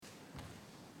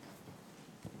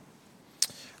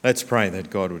Let's pray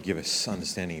that God would give us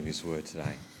understanding of his word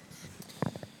today.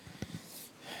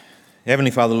 Heavenly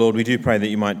Father, Lord, we do pray that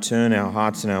you might turn our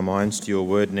hearts and our minds to your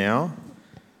word now,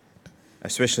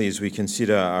 especially as we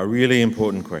consider a really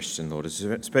important question, Lord,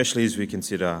 especially as we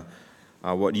consider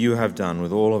what you have done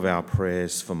with all of our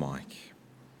prayers for Mike.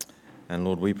 And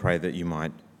Lord, we pray that you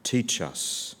might teach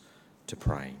us to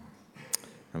pray.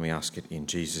 And we ask it in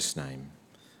Jesus' name.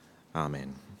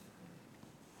 Amen.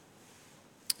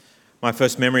 My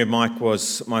first memory of Mike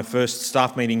was my first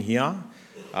staff meeting here.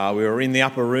 We were in the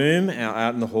upper room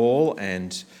out in the hall,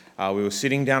 and we were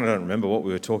sitting down. I don't remember what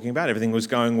we were talking about. Everything was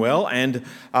going well, and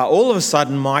all of a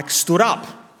sudden Mike stood up.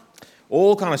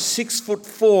 All kind of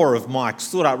 6'4" of Mike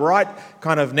stood up right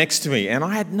kind of next to me, and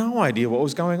I had no idea what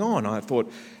was going on. I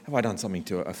thought, have I done something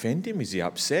to offend him? Is he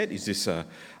upset? Is this a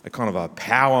kind of a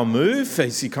power move?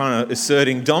 Is he kind of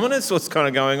asserting dominance? What's kind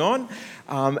of going on?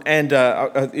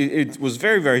 It was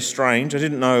very, very strange. I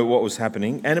didn't know what was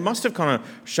happening, and it must have kind of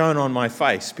shown on my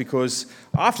face, because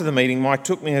after the meeting, Mike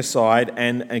took me aside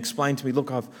and explained to me, look,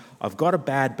 I've got a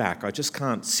bad back. I just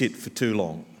can't sit for too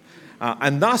long.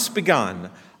 And thus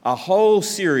begun a whole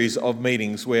series of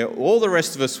meetings where all the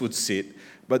rest of us would sit,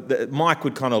 but Mike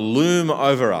would kind of loom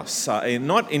over us,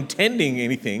 not intending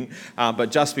anything,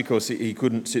 but just because he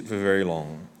couldn't sit for very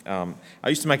long. I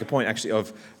used to make a point, actually,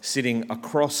 of sitting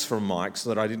across from Mike so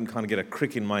that I didn't kind of get a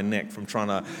crick in my neck from trying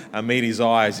to meet his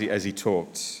eye as he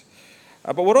talked.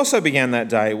 But what also began that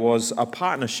day was a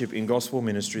partnership in gospel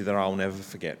ministry that I'll never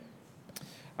forget.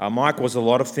 Mike was a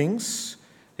lot of things.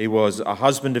 He was a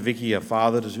husband to Vicky, a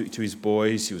father to his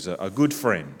boys. He was a good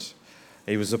friend.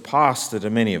 He was a pastor to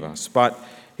many of us. But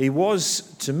he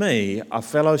was, to me, a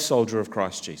fellow soldier of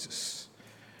Christ Jesus.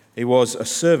 He was a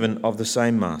servant of the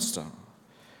same master.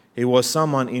 He was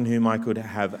someone in whom I could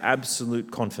have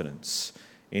absolute confidence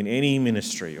in any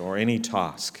ministry or any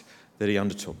task that he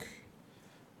undertook.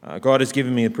 God has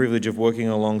given me the privilege of working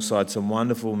alongside some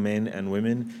wonderful men and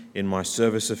women in my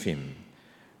service of him.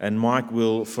 And Mike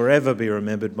will forever be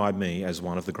remembered by me as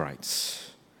one of the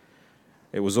greats.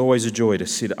 It was always a joy to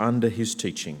sit under his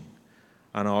teaching,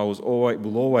 and I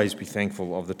will always be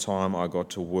thankful of the time I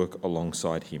got to work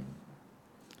alongside him.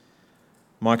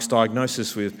 Mike's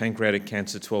diagnosis with pancreatic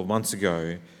cancer 12 months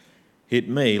ago hit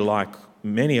me, like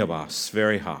many of us,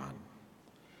 very hard.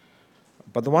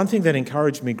 But the one thing that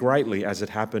encouraged me greatly as it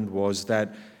happened was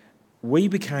that we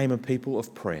became a people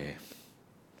of prayer.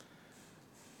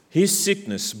 His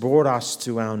sickness brought us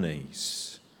to our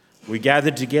knees. We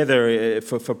gathered together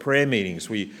for prayer meetings.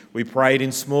 We prayed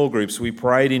in small groups. We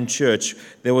prayed in church.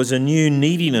 There was a new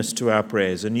neediness to our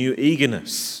prayers, a new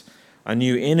eagerness, a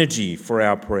new energy for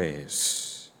our prayers.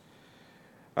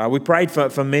 We prayed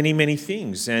for many, many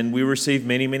things, and we received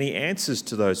many, many answers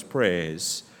to those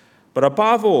prayers. But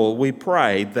above all, we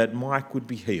prayed that Mike would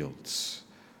be healed,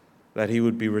 that he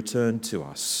would be returned to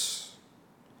us.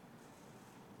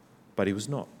 But he was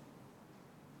not.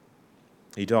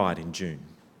 He died in June.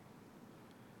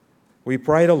 We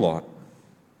prayed a lot,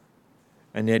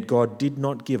 and yet God did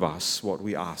not give us what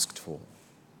we asked for.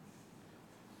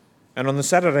 And on the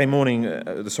Sunday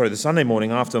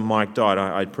morning after Mike died,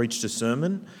 I preached a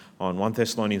sermon on 1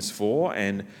 Thessalonians 4,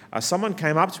 and someone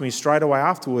came up to me straight away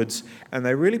afterwards, and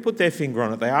they really put their finger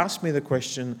on it. They asked me the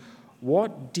question,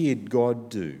 what did God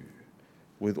do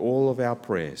with all of our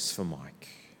prayers for Mike?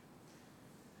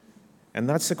 And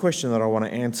that's the question that I want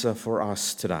to answer for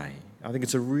us today. I think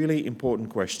it's a really important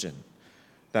question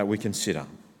that we consider,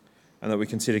 and that we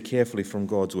consider carefully from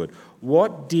God's word.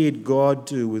 What did God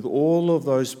do with all of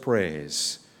those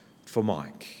prayers for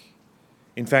Mike?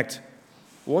 In fact,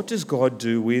 what does God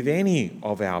do with any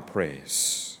of our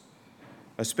prayers,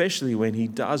 especially when he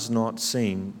does not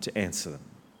seem to answer them?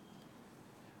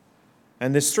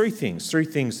 And there's three things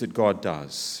that God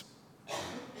does.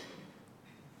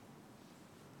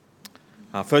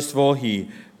 First of all,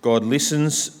 God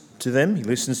listens to them. He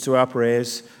listens to our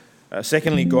prayers.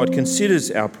 Secondly, God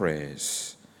considers our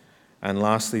prayers. And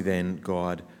lastly, then,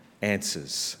 God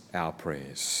answers our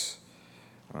prayers.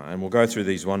 And we'll go through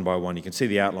these one by one. You can see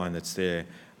the outline that's there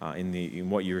in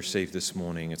what you received this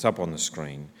morning. It's up on the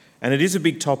screen. And it is a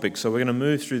big topic, so we're going to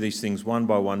move through these things one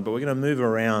by one, but we're going to move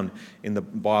around in the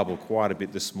Bible quite a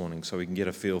bit this morning so we can get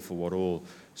a feel for what all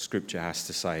Scripture has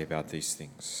to say about these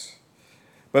things.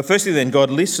 But firstly then,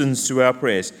 God listens to our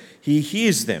prayers. He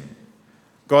hears them.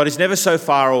 God is never so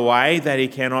far away that he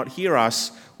cannot hear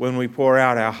us when we pour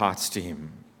out our hearts to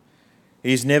him.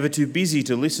 He is never too busy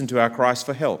to listen to our cries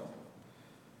for help.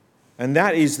 And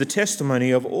that is the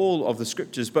testimony of all of the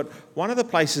Scriptures. But one of the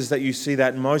places that you see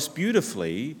that most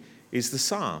beautifully is the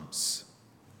Psalms.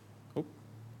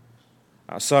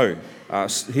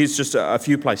 Here's just a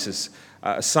few places.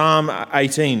 Psalm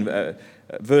 18,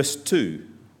 verse 2.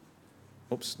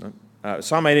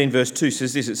 Psalm 18, verse 2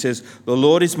 says this. It says, "The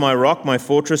Lord is my rock, my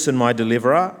fortress and my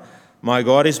deliverer. My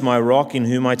God is my rock in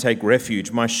whom I take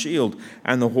refuge, my shield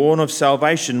and the horn of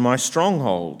salvation, my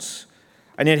strongholds."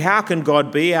 And yet how can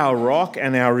God be our rock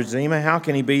and our redeemer? How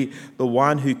can he be the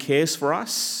one who cares for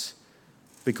us?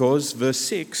 Because, verse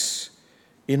 6,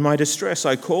 "In my distress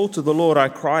I called to the Lord, I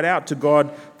cried out to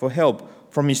God for help.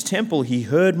 From his temple he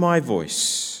heard my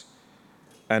voice,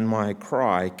 and my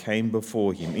cry came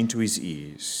before him into his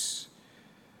ears."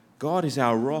 God is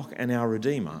our rock and our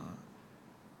redeemer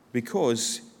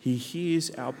because he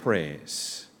hears our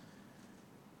prayers.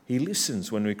 He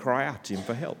listens when we cry out to him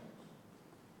for help.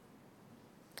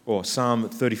 Or Psalm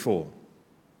 34.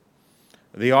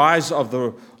 "The eyes of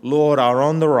the Lord are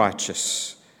on the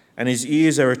righteous, and his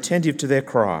ears are attentive to their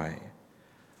cry.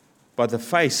 But the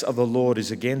face of the Lord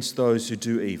is against those who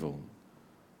do evil,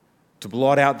 to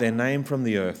blot out their name from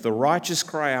the earth. The righteous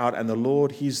cry out, and the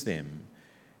Lord hears them.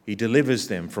 He delivers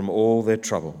them from all their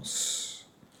troubles."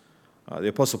 The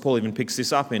Apostle Paul even picks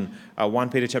this up in 1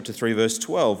 Peter chapter 3, verse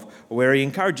 12, where he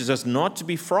encourages us not to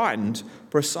be frightened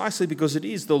precisely because it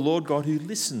is the Lord God who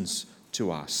listens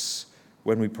to us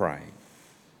when we pray.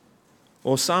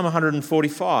 Or Psalm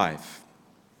 145.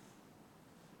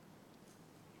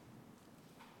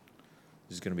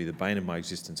 This is going to be the bane of my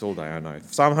existence all day, I know.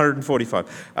 Psalm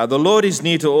 145. "The Lord is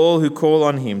near to all who call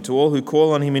on him, to all who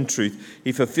call on him in truth.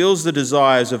 He fulfills the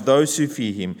desires of those who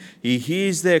fear him. He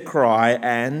hears their cry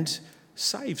and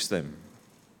saves them."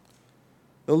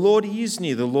 The Lord is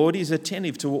near. The Lord is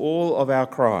attentive to all of our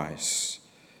cries.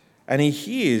 And he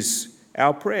hears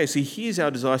our prayers. He hears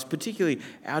our desires, particularly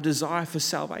our desire for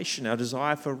salvation, our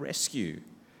desire for rescue,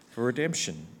 for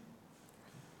redemption.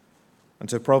 And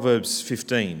so Proverbs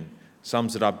 15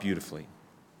 sums it up beautifully.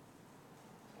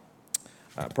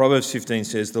 Proverbs 15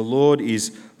 says, "The Lord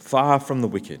is far from the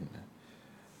wicked,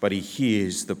 but he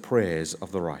hears the prayers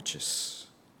of the righteous."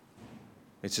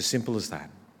 It's as simple as that.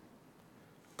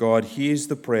 God hears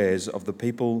the prayers of the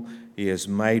people he has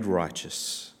made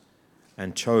righteous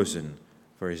and chosen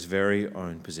for his very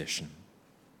own possession.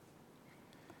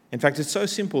 In fact, it's so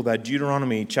simple that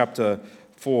Deuteronomy chapter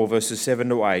 4, verses 7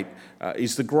 to 8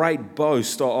 is the great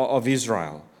boast of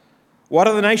Israel. "What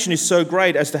other nation is so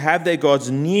great as to have their gods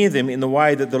near them in the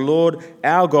way that the Lord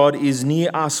our God is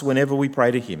near us whenever we pray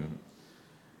to him?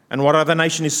 And what other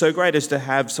nation is so great as to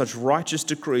have such righteous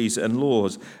decrees and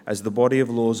laws as the body of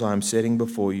laws I am setting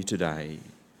before you today?"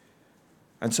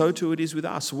 And so too it is with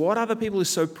us. What other people is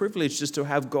so privileged as to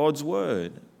have God's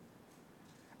word?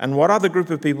 And what other group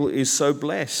of people is so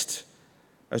blessed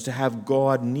as to have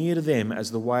God near to them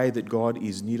as the way that God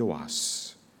is near to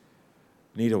us?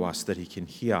 Near to us that he can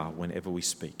hear whenever we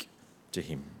speak to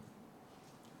him.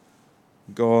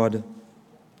 God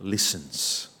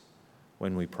listens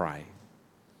when we pray.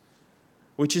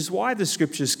 Which is why the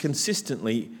scriptures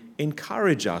consistently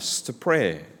encourage us to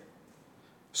prayer.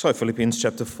 So Philippians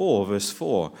chapter 4, verse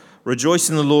 4, "Rejoice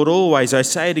in the Lord always. I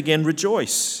say it again,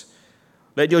 rejoice.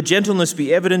 Let your gentleness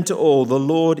be evident to all. The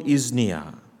Lord is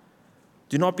near.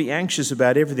 Do not be anxious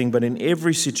about everything, but in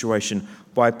every situation,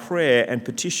 by prayer and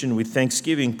petition with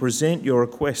thanksgiving, present your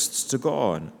requests to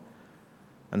God.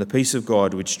 And the peace of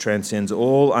God, which transcends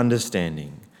all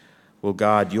understanding, will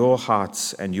guard your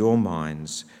hearts and your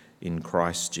minds in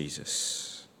Christ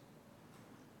Jesus."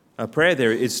 A prayer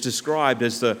there is described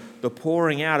as the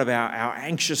pouring out of our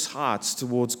anxious hearts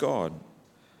towards God,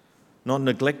 not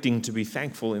neglecting to be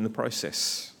thankful in the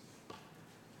process.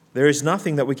 There is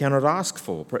nothing that we cannot ask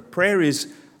for. Prayer is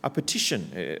a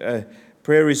petition.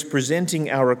 Prayer is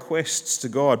presenting our requests to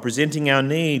God, presenting our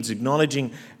needs,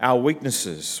 acknowledging our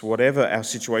weaknesses, whatever our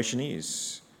situation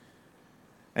is.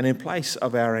 And in place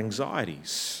of our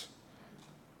anxieties,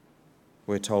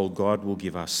 we're told God will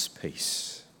give us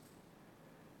peace,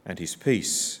 and his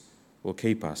peace will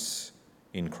keep us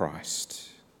in Christ.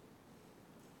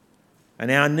 And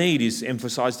our need is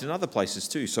emphasized in other places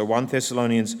too. So 1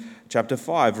 Thessalonians chapter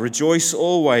 5, "Rejoice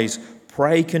always,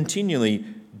 pray continually,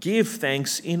 give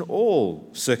thanks in all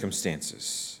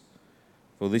circumstances,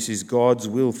 for this is God's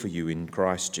will for you in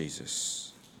Christ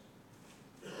Jesus."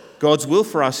 God's will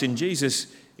for us in Jesus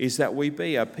is that we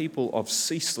be a people of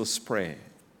ceaseless prayer,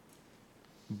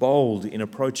 bold in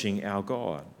approaching our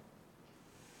God.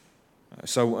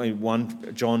 So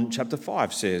 1 John chapter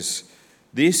 5 says,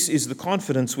 "This is the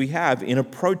confidence we have in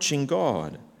approaching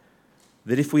God,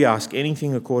 that if we ask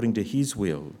anything according to his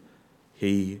will,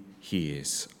 he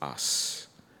hears us.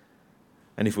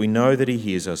 And if we know that he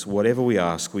hears us, whatever we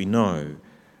ask, we know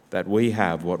that we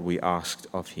have what we asked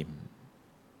of him."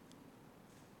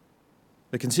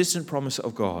 The consistent promise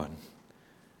of God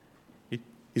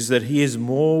is that He is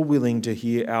more willing to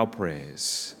hear our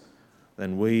prayers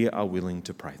than we are willing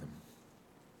to pray them.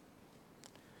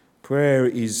 Prayer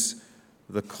is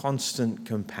the constant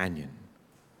companion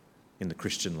in the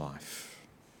Christian life.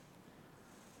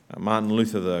 Martin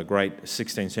Luther, the great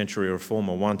 16th century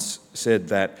reformer, once said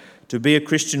that to be a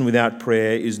Christian without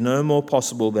prayer is no more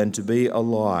possible than to be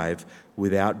alive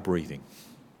without breathing.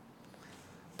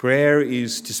 Prayer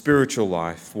is to spiritual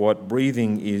life what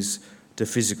breathing is to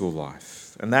physical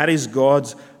life. And that is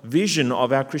God's vision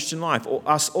of our Christian life,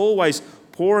 us always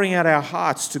pouring out our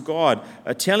hearts to God,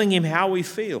 telling Him how we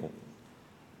feel,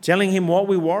 telling Him what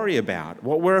we worry about,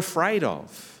 what we're afraid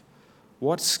of,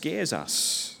 what scares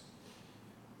us,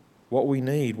 what we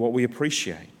need, what we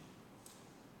appreciate.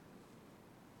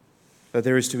 That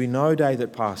there is to be no day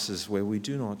that passes where we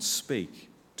do not speak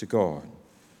to God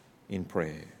in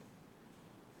prayer.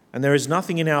 And there is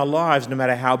nothing in our lives, no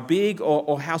matter how big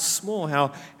or how small,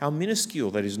 how minuscule,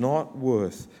 that is not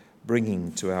worth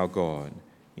bringing to our God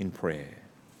in prayer.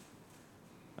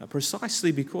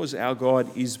 Precisely because our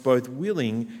God is both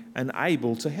willing and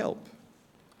able to help.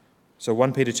 So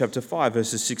 1 Peter chapter 5,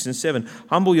 verses 6 and 7,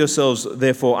 "Humble yourselves,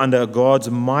 therefore, under God's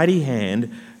mighty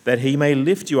hand, that He may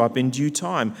lift you up in due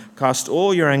time. Cast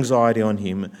all your anxiety on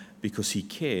Him, because He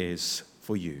cares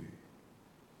for you."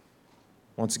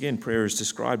 Once again, prayer is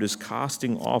described as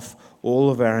casting off all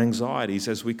of our anxieties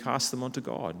as we cast them onto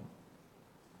God.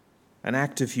 An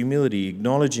act of humility,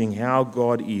 acknowledging how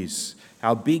God is,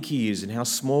 how big He is, and how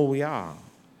small we are.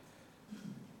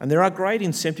 And there are great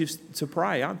incentives to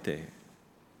pray, aren't there?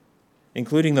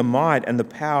 Including the might and the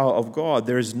power of God.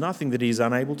 There is nothing that He is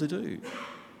unable to do.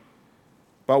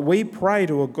 But we pray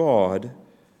to a God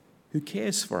who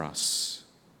cares for us,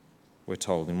 we're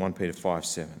told in 1 Peter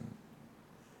 5:7.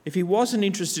 If He wasn't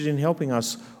interested in helping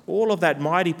us, all of that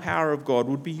mighty power of God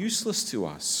would be useless to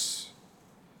us.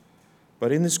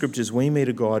 But in the Scriptures, we meet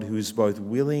a God who is both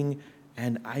willing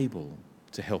and able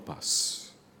to help us.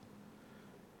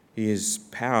 He is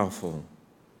powerful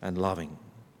and loving.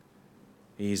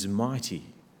 He is mighty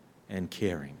and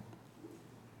caring.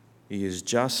 He is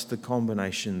just the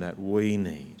combination that we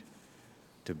need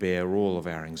to bear all of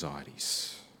our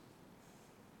anxieties.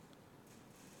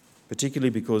 Particularly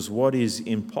because what is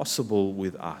impossible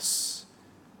with us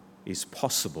is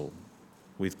possible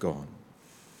with God.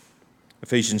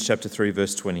 Ephesians chapter 3,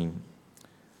 verse 20.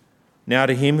 "Now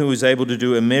to Him who is able to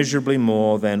do immeasurably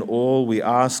more than all we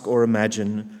ask or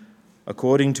imagine,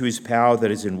 according to His power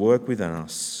that is in work within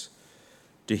us,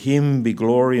 to Him be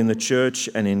glory in the church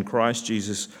and in Christ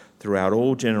Jesus throughout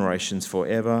all generations,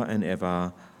 forever and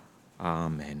ever.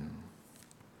 Amen."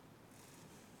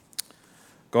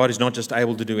 God is not just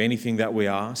able to do anything that we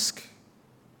ask.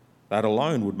 That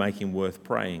alone would make Him worth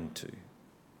praying to.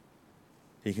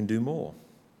 He can do more.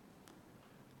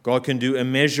 God can do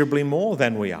immeasurably more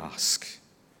than we ask.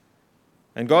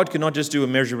 And God cannot just do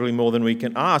immeasurably more than we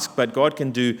can ask, but God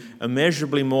can do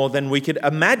immeasurably more than we could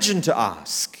imagine to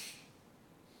ask.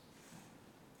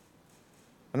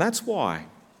 And that's why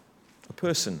a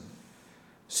person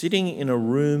sitting in a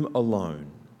room alone,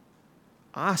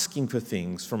 asking for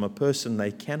things from a person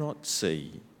they cannot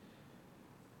see,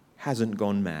 hasn't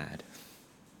gone mad.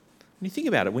 When you think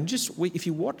about it, if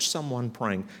you watch someone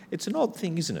praying, it's an odd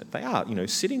thing, isn't it? They are,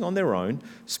 sitting on their own,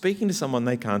 speaking to someone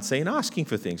they can't see and asking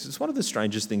for things. It's one of the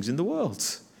strangest things in the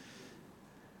world.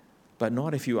 But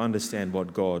not if you understand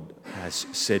what God has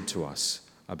said to us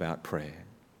about prayer.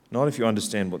 Not if you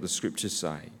understand what the Scriptures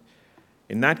say.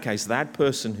 In that case, that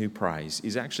person who prays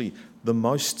is actually the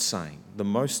most sane, the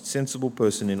most sensible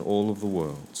person in all of the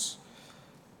world,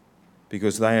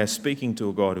 because they are speaking to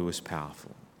a God who is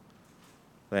powerful.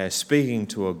 They are speaking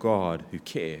to a God who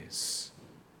cares,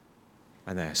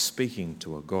 and they are speaking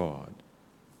to a God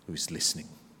who is listening.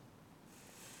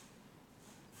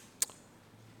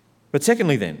 But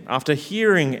secondly then, after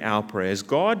hearing our prayers,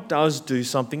 God does do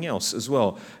something else as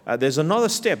well. There's another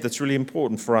step that's really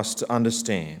important for us to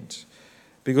understand.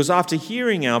 Because after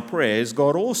hearing our prayers,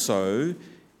 God also,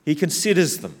 He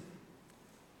considers them.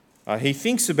 He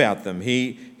thinks about them.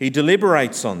 He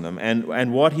deliberates on them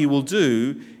and what He will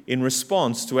do in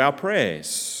response to our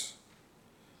prayers.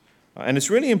 And it's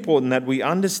really important that we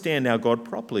understand our God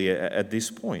properly at this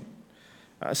point.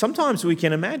 Sometimes we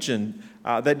can imagine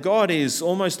that God is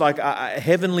almost like a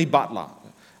heavenly butler,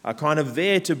 kind of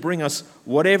there to bring us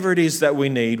whatever it is that we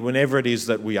need whenever it is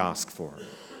that we ask for it.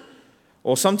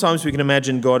 Or sometimes we can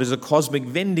imagine God as a cosmic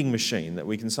vending machine that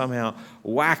we can somehow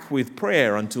whack with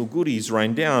prayer until goodies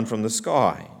rain down from the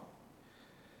sky.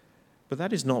 But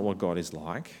that is not what God is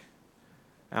like.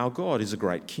 Our God is a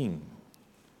great king.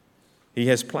 He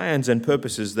has plans and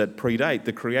purposes that predate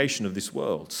the creation of this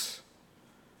world.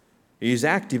 He is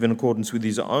active in accordance with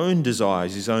his own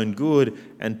desires, his own good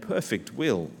and perfect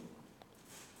will.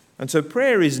 And so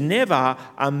prayer is never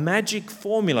a magic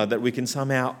formula that we can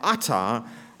somehow utter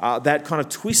that kind of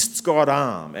twists God's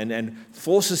arm and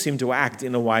forces him to act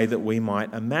in a way that we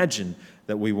might imagine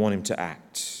that we want him to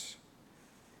act.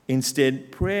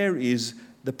 Instead, prayer is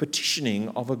the petitioning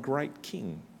of a great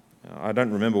king. I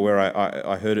don't remember where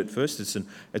I heard it first.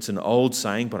 It's an old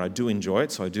saying, but I do enjoy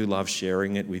it, so I do love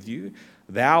sharing it with you.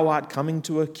 Thou art coming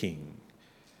to a king.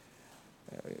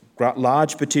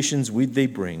 Large petitions with thee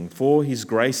bring, for his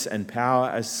grace and power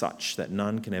as such that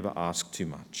none can ever ask too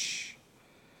much.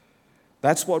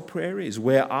 That's what prayer is.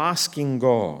 We're asking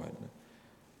God.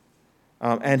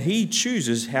 And he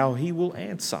chooses how he will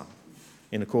answer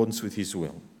in accordance with his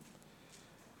will.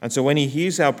 And so when he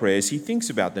hears our prayers, he thinks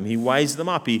about them. He weighs them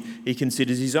up. He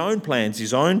considers his own plans,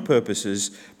 his own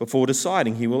purposes before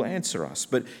deciding he will answer us.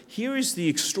 But here is the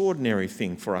extraordinary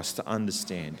thing for us to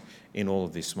understand in all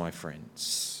of this, my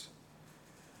friends.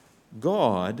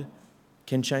 God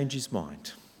can change his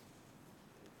mind.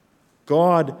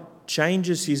 God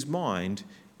changes his mind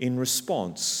in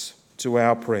response to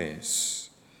our prayers.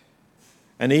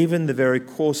 And even the very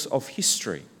course of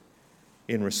history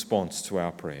in response to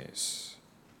our prayers.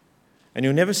 And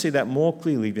you'll never see that more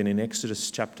clearly than in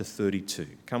Exodus chapter 32.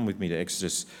 Come with me to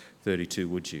Exodus 32,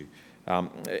 would you?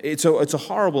 It's a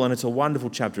horrible and it's a wonderful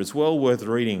chapter. It's well worth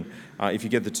reading if you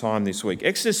get the time this week.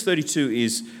 Exodus 32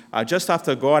 is just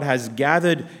after God has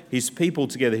gathered his people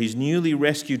together, his newly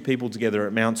rescued people together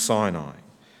at Mount Sinai.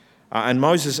 And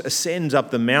Moses ascends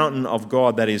up the mountain of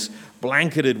God that is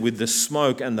blanketed with the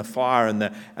smoke and the fire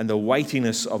and the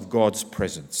weightiness of God's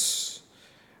presence.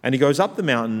 And he goes up the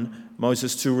mountain,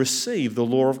 Moses, to receive the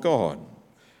law of God,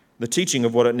 the teaching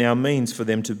of what it now means for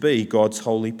them to be God's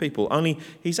holy people. Only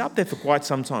he's up there for quite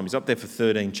some time. He's up there for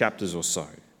 13 chapters or so.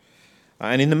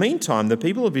 And in the meantime, the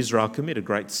people of Israel commit a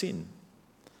great sin.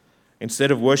 Instead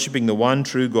of worshipping the one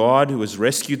true God who has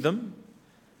rescued them,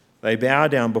 they bow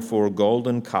down before a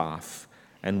golden calf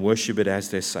and worship it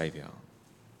as their saviour.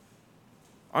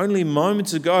 Only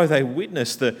moments ago, they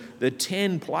witnessed the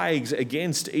 10 plagues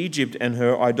against Egypt and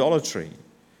her idolatry.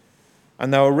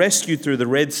 And they were rescued through the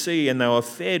Red Sea and they were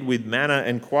fed with manna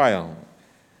and quail.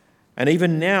 And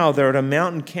even now, they're at a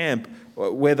mountain camp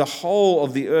where the whole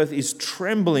of the earth is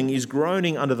trembling, is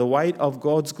groaning under the weight of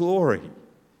God's glory.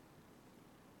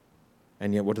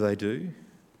 And yet, what do?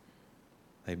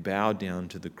 They bow down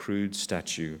to the crude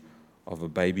statue of a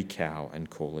baby cow and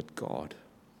call it God.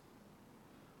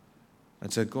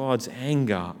 And so God's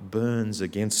anger burns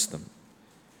against them.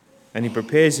 And he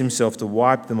prepares himself to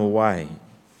wipe them away.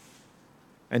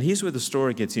 And here's where the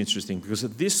story gets interesting, because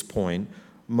at this point,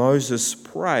 Moses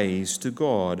prays to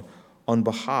God on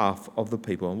behalf of the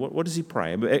people. And what does he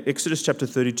pray? Exodus chapter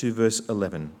 32, verse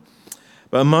 11.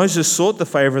 But Moses sought the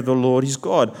favour of the Lord his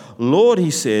God. Lord,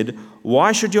 he said,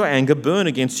 why should your anger burn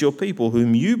against your people,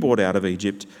 whom you brought out of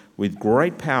Egypt with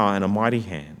great power and a mighty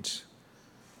hand?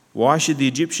 Why should the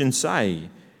Egyptians say,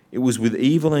 it was with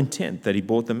evil intent that he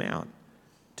brought them out,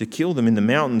 to kill them in the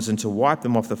mountains and to wipe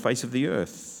them off the face of the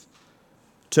earth?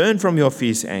 Turn from your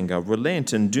fierce anger,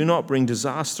 relent, and do not bring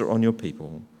disaster on your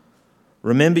people.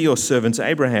 Remember your servants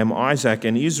Abraham, Isaac,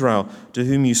 and Israel, to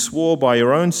whom you swore by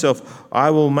your own self, I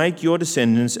will make your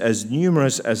descendants as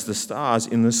numerous as the stars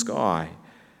in the sky,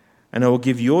 and I will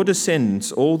give your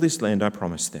descendants all this land I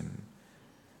promised them,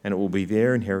 and it will be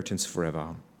their inheritance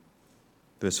forever.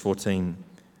 Verse 14,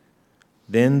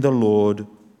 then the Lord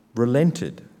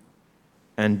relented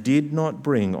and did not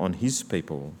bring on his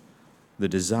people the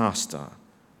disaster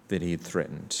that he had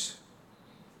threatened.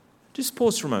 Just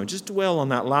pause for a moment. Just dwell on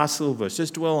that last little verse.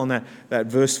 Just dwell on that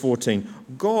verse 14.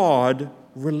 God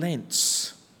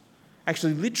relents.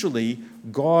 Actually, literally,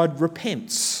 God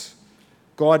repents.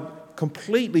 God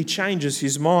completely changes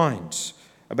his mind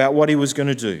about what he was going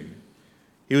to do.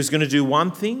 He was going to do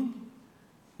one thing,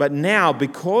 but now,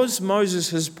 because Moses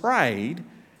has prayed,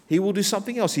 he will do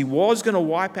something else. He was going to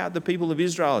wipe out the people of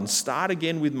Israel and start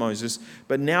again with Moses,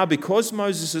 but now, because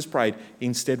Moses has prayed, he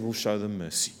instead will show them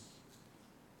mercy.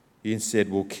 He instead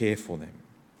will care for them.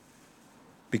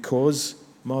 Because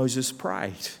Moses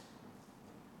prayed.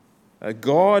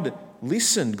 God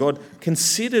listened. God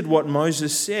considered what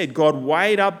Moses said. God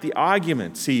weighed up the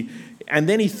arguments. And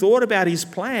then he thought about his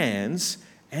plans,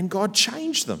 and God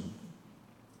changed them.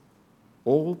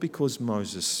 All because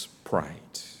Moses prayed.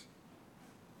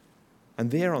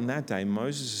 And there on that day,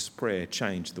 Moses' prayer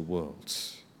changed the world.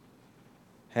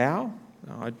 How?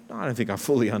 I don't think I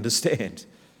fully understand.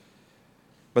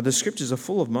 But the Scriptures are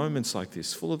full of moments like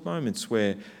this, full of moments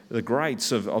where the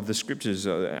greats of the Scriptures,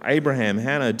 Abraham,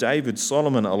 Hannah, David,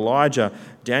 Solomon, Elijah,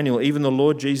 Daniel, even the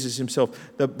Lord Jesus himself.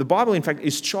 The Bible, in fact,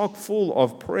 is chock full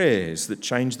of prayers that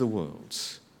change the world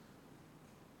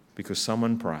because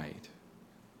someone prayed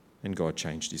and God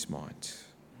changed his mind.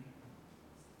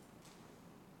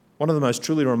 One of the most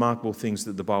truly remarkable things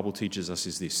that the Bible teaches us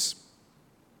is this.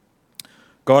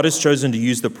 God has chosen to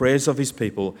use the prayers of his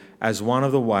people as one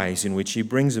of the ways in which he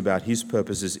brings about his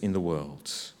purposes in the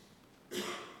world.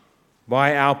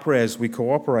 By our prayers, we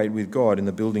cooperate with God in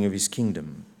the building of his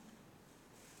kingdom.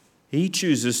 He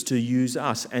chooses to use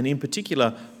us, and in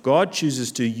particular, God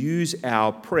chooses to use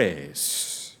our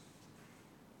prayers.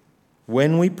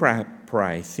 When we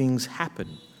pray, things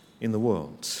happen in the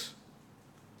world.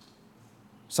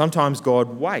 Sometimes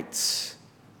God waits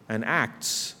and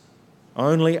acts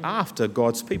only after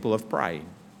God's people have prayed.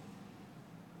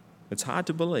 It's hard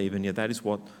to believe, and yet that is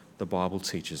what the Bible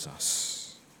teaches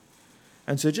us.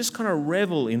 And so just kind of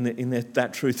revel in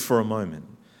that truth for a moment.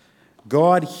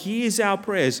 God hears our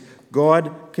prayers,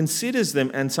 God considers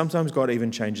them, and sometimes God even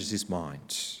changes his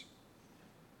mind.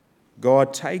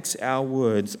 God takes our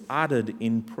words uttered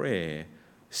in prayer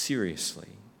seriously.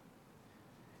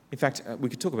 In fact, we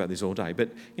could talk about this all day, but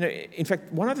in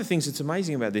fact, one of the things that's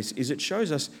amazing about this is it shows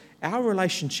us our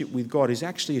relationship with God is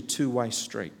actually a two-way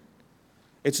street.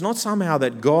 It's not somehow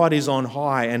that God is on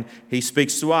high and he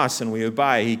speaks to us and we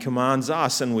obey, he commands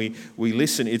us and we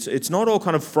listen. It's not all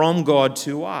kind of from God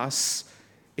to us.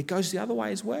 It goes the other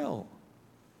way as well.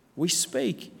 We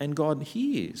speak and God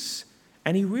hears,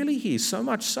 and he really hears, so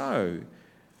much so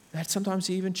that sometimes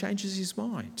he even changes his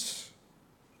mind.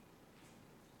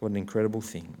 What an incredible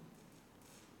thing.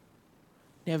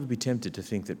 Never be tempted to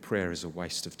think that prayer is a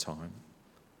waste of time.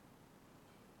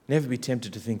 Never be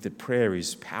tempted to think that prayer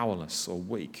is powerless or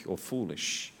weak or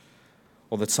foolish,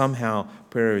 or that somehow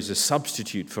prayer is a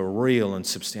substitute for real and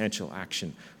substantial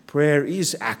action. Prayer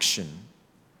is action.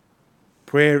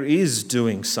 Prayer is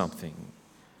doing something.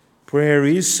 Prayer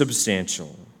is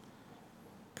substantial.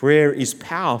 Prayer is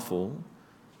powerful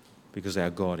because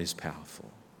our God is powerful.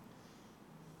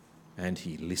 And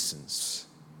he listens.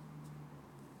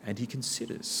 And he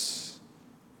considers.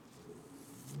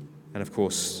 And of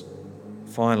course,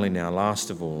 finally now, last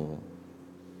of all,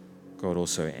 God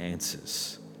also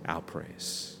answers our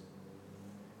prayers.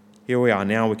 Here we are.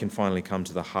 Now we can finally come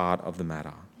to the heart of the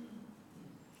matter.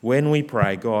 When we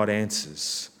pray, God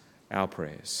answers our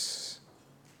prayers.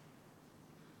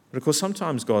 But of course,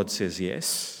 sometimes God says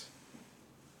yes.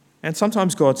 And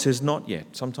sometimes God says not yet.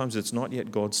 Sometimes it's not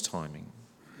yet God's timing.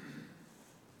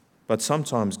 But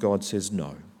sometimes God says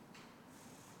no.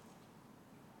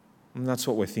 And that's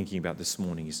what we're thinking about this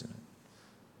morning, isn't it?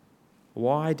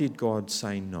 Why did God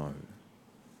say no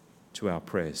to our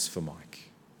prayers for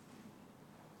Mike?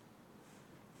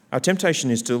 Our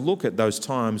temptation is to look at those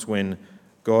times when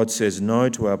God says no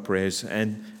to our prayers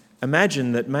and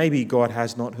imagine that maybe God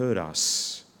has not heard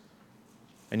us.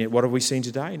 And yet what have we seen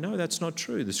today? No, that's not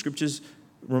true. The Scriptures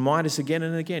remind us again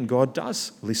and again, God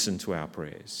does listen to our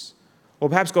prayers. Or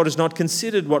perhaps God has not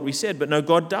considered what we said, but no,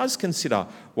 God does consider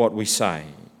what we say.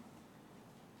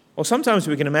 Or sometimes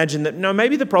we can imagine that, no,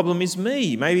 maybe the problem is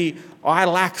me. Maybe I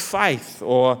lack faith,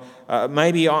 or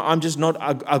maybe I'm just not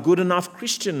a good enough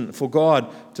Christian for God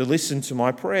to listen to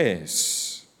my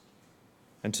prayers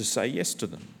and to say yes to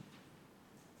them.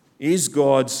 Is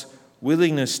God's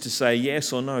willingness to say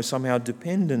yes or no somehow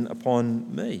dependent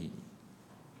upon me?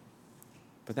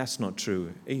 But that's not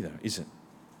true either, is it?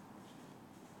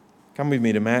 Come with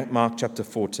me to Mark chapter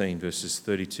 14, verses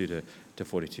 32 to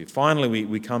 42. Finally,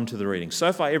 we come to the reading.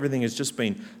 So far, everything has just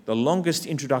been the longest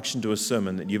introduction to a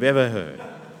sermon that you've ever heard.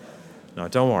 No,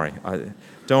 don't worry.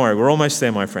 Don't worry. We're almost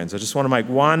there, my friends. I just want to make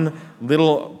one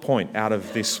little point out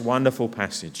of this wonderful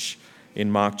passage in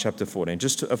Mark chapter 14.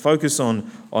 Just to focus on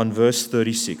verse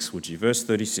 36, would you? Verse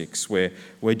 36,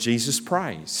 where Jesus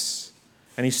prays.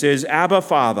 And he says, Abba,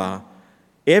 Father,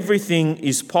 everything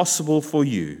is possible for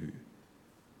you.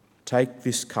 Take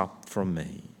this cup from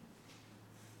me,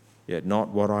 yet not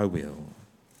what I will,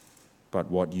 but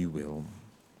what you will.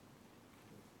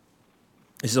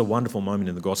 This is a wonderful moment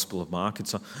in the Gospel of Mark.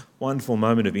 It's a wonderful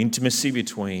moment of intimacy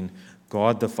between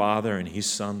God the Father and his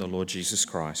Son, the Lord Jesus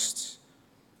Christ.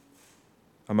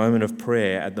 A moment of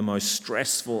prayer at the most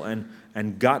stressful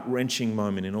and gut-wrenching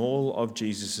moment in all of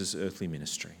Jesus' earthly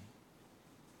ministry.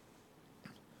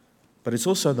 But it's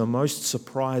also the most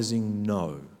surprising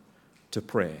no to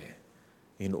prayer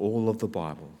in all of the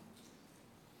Bible.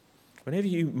 Whenever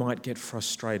you might get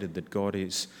frustrated that God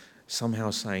is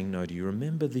somehow saying no to you,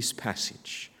 remember this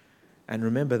passage and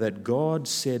remember that God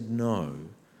said no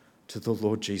to the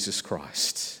Lord Jesus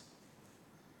Christ.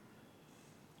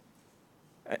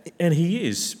 And he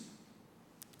is,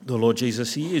 the Lord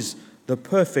Jesus, he is the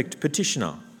perfect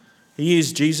petitioner. He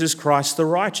is Jesus Christ, the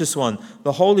righteous one,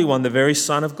 the holy one, the very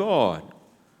Son of God.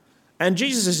 And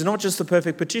Jesus is not just the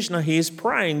perfect petitioner, he is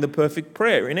praying the perfect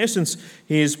prayer. In essence,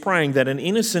 he is praying that an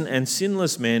innocent and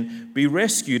sinless man be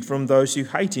rescued from those who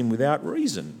hate him without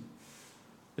reason.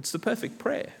 It's the perfect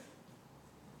prayer.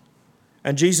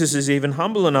 And Jesus is even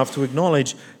humble enough to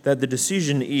acknowledge that the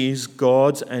decision is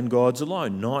God's and God's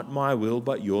alone. Not my will,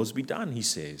 but yours be done, he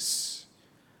says.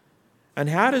 And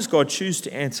how does God choose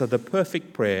to answer the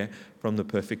perfect prayer from the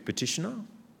perfect petitioner?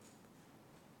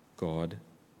 God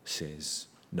says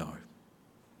no.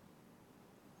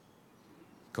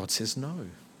 God says no.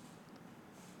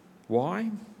 Why?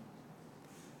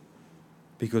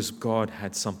 Because God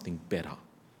had something better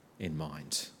in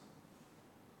mind.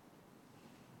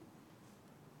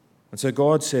 And so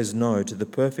God says no to the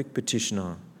perfect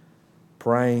petitioner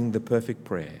praying the perfect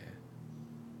prayer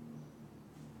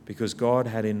because God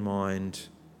had in mind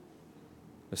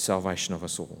the salvation of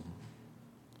us all.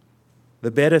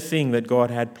 The better thing that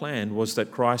God had planned was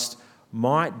that Christ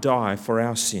might die for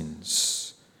our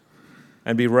sins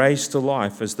and be raised to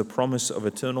life as the promise of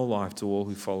eternal life to all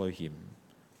who follow him.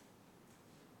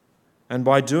 And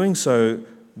by doing so,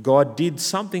 God did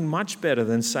something much better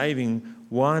than saving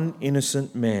one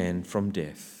innocent man from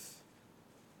death.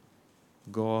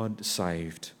 God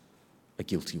saved a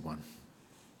guilty one,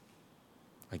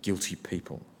 a guilty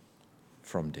people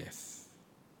from death.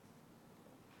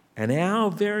 And our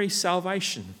very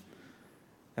salvation,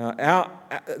 the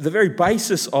very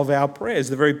basis of our prayers,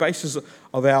 the very basis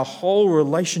of our whole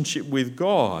relationship with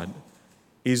God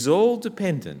is all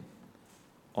dependent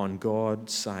on God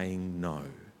saying no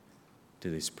to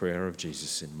this prayer of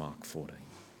Jesus in Mark 14.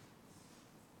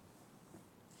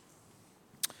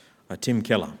 Tim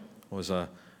Keller was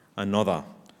another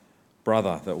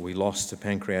brother that we lost to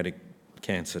pancreatic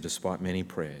cancer despite many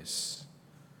prayers.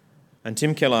 And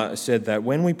Tim Keller said that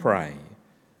when we pray,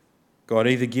 God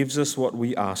either gives us what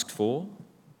we asked for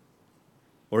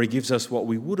or he gives us what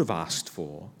we would have asked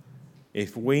for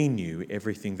if we knew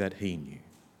everything that he knew.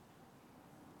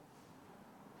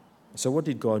 So what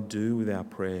did God do with our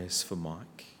prayers for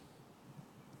Mike?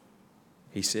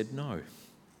 He said no.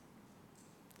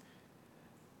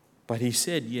 But he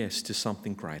said yes to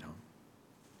something greater.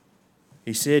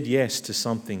 He said yes to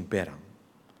something better.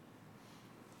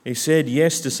 He said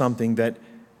yes to something that,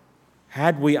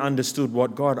 had we understood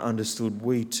what God understood,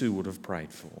 we too would have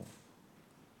prayed for.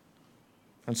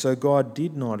 And so God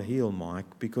did not heal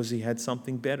Mike because he had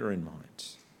something better in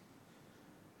mind.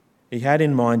 He had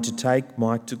in mind to take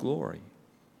Mike to glory,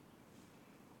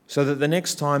 so that the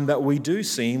next time that we do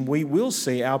see him, we will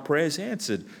see our prayers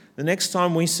answered. The next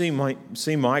time we see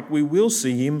Mike, we will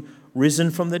see him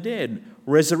risen from the dead,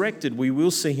 resurrected. We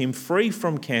will see him free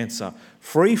from cancer,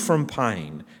 free from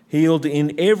pain, healed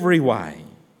in every way.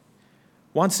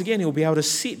 Once again, he'll be able to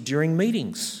sit during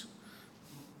meetings.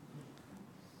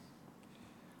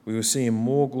 We will see him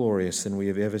more glorious than we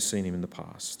have ever seen him in the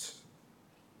past.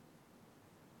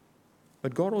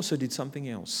 But God also did something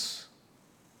else.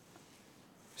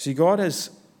 See, God has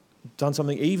done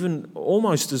something even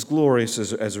almost as glorious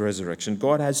as resurrection.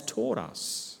 God has taught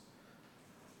us.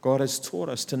 God has taught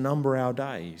us to number our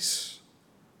days,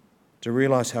 to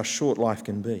realize how short life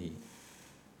can be.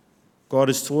 God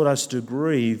has taught us to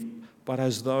grieve, but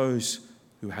as those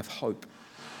who have hope.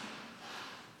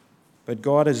 But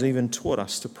God has even taught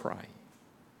us to pray.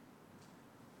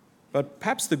 But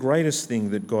perhaps the greatest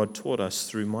thing that God taught us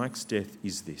through Mike's death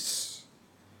is this.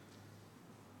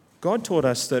 God taught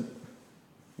us that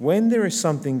when there is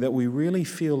something that we really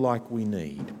feel like we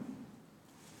need,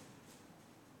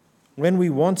 when we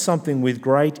want something with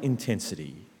great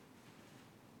intensity,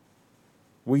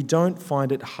 we don't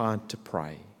find it hard to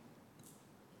pray.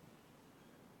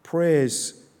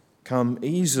 Prayers come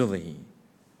easily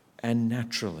and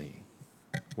naturally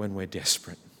when we're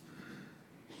desperate.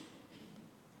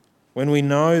 When we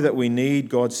know that we need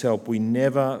God's help, we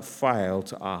never fail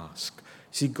to ask.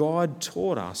 See, God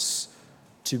taught us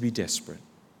to be desperate.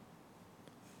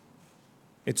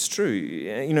 It's true.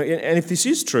 And if this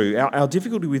is true, our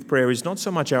difficulty with prayer is not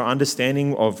so much our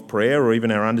understanding of prayer or even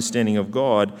our understanding of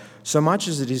God, so much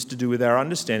as it is to do with our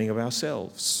understanding of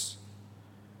ourselves.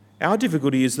 Our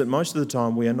difficulty is that most of the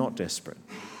time we are not desperate.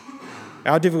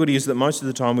 Our difficulty is that most of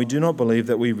the time we do not believe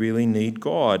that we really need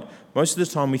God. Most of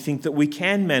the time we think that we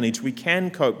can manage, we can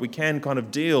cope, we can kind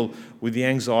of deal with the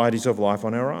anxieties of life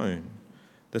on our own.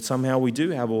 That somehow we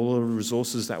do have all the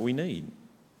resources that we need.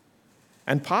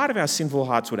 And part of our sinful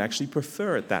hearts would actually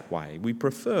prefer it that way. We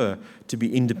prefer to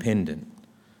be independent.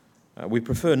 We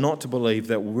prefer not to believe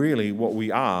that really what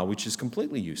we are, which is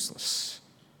completely useless.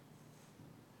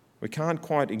 We can't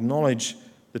quite acknowledge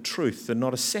the truth that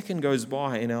not a second goes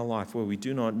by in our life where we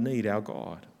do not need our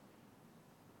God.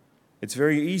 It's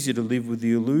very easy to live with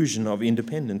the illusion of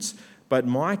independence, but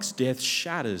Mike's death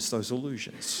shatters those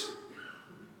illusions.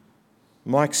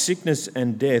 Mike's sickness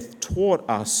and death taught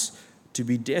us to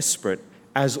be desperate,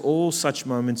 as all such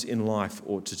moments in life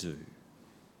ought to do.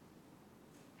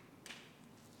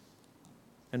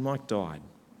 And Mike died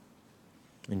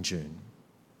in June.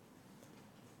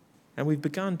 And we've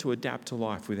begun to adapt to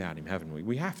life without him, haven't we?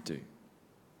 We have to.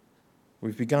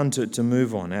 We've begun to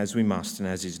move on as we must and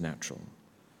as is natural.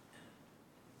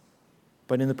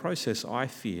 But in the process, I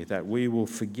fear that we will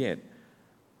forget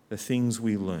the things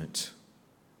we learnt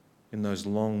in those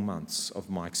long months of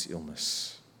Mike's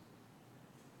illness.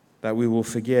 That we will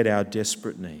forget our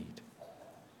desperate need.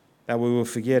 That we will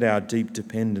forget our deep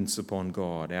dependence upon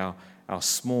God, our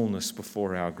smallness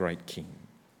before our great King.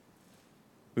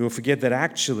 We will forget that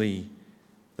actually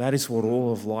that is what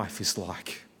all of life is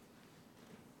like.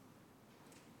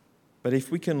 But if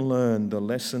we can learn the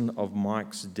lesson of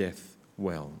Mike's death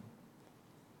well,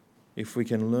 if we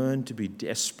can learn to be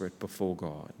desperate before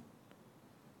God,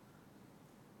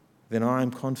 then I am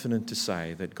confident to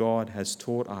say that God has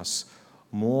taught us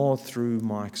more through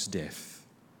Mike's death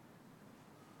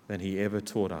than he ever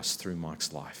taught us through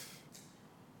Mike's life.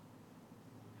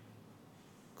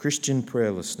 Christian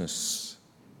prayerlessness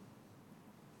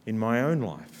in my own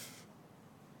life,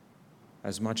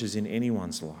 as much as in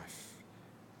anyone's life,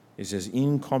 is as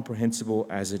incomprehensible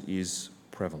as it is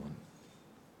prevalent.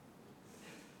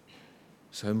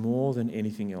 So more than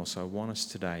anything else, I want us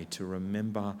today to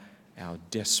remember our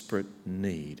desperate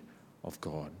need of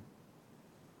God.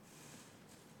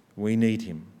 We need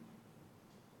him.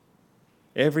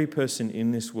 Every person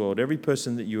in this world, every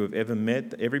person that you have ever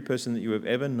met, every person that you have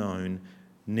ever known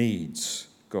needs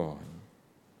God.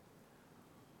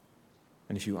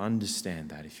 And if you understand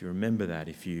that, if you remember that,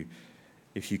 if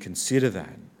you consider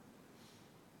that,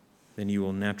 then you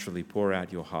will naturally pour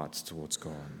out your hearts towards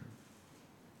God.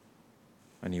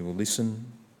 And he will listen,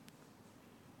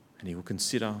 and he will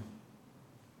consider,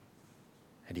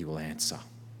 and he will answer.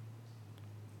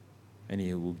 And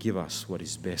he will give us what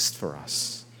is best for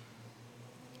us,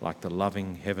 like the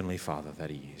loving Heavenly Father that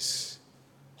he is.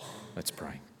 Let's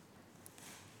pray.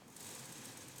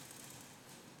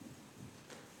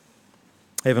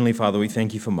 Heavenly Father, we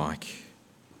thank you for Mike.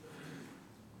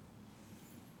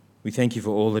 We thank you for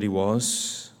all that he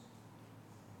was,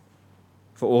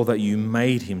 for all that you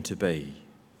made him to be.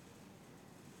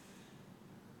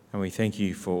 And we thank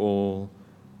you for all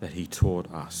that he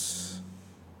taught us.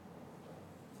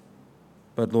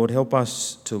 But Lord, help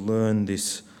us to learn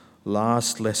this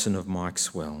last lesson of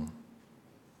Mike's well.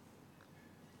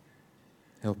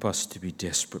 Help us to be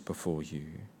desperate before you.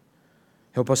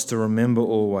 Help us to remember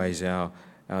always our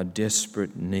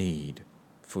desperate need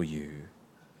for you.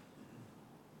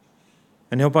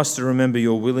 And help us to remember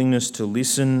your willingness to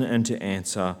listen and to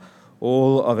answer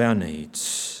all of our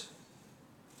needs.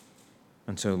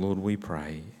 And so, Lord, we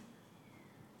pray,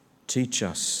 teach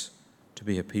us to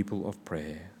be a people of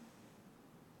prayer,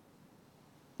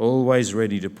 always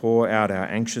ready to pour out our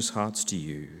anxious hearts to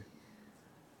you.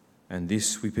 And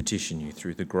this we petition you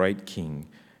through the great King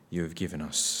you have given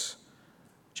us,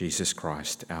 Jesus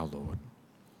Christ our Lord.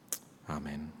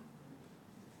 Amen.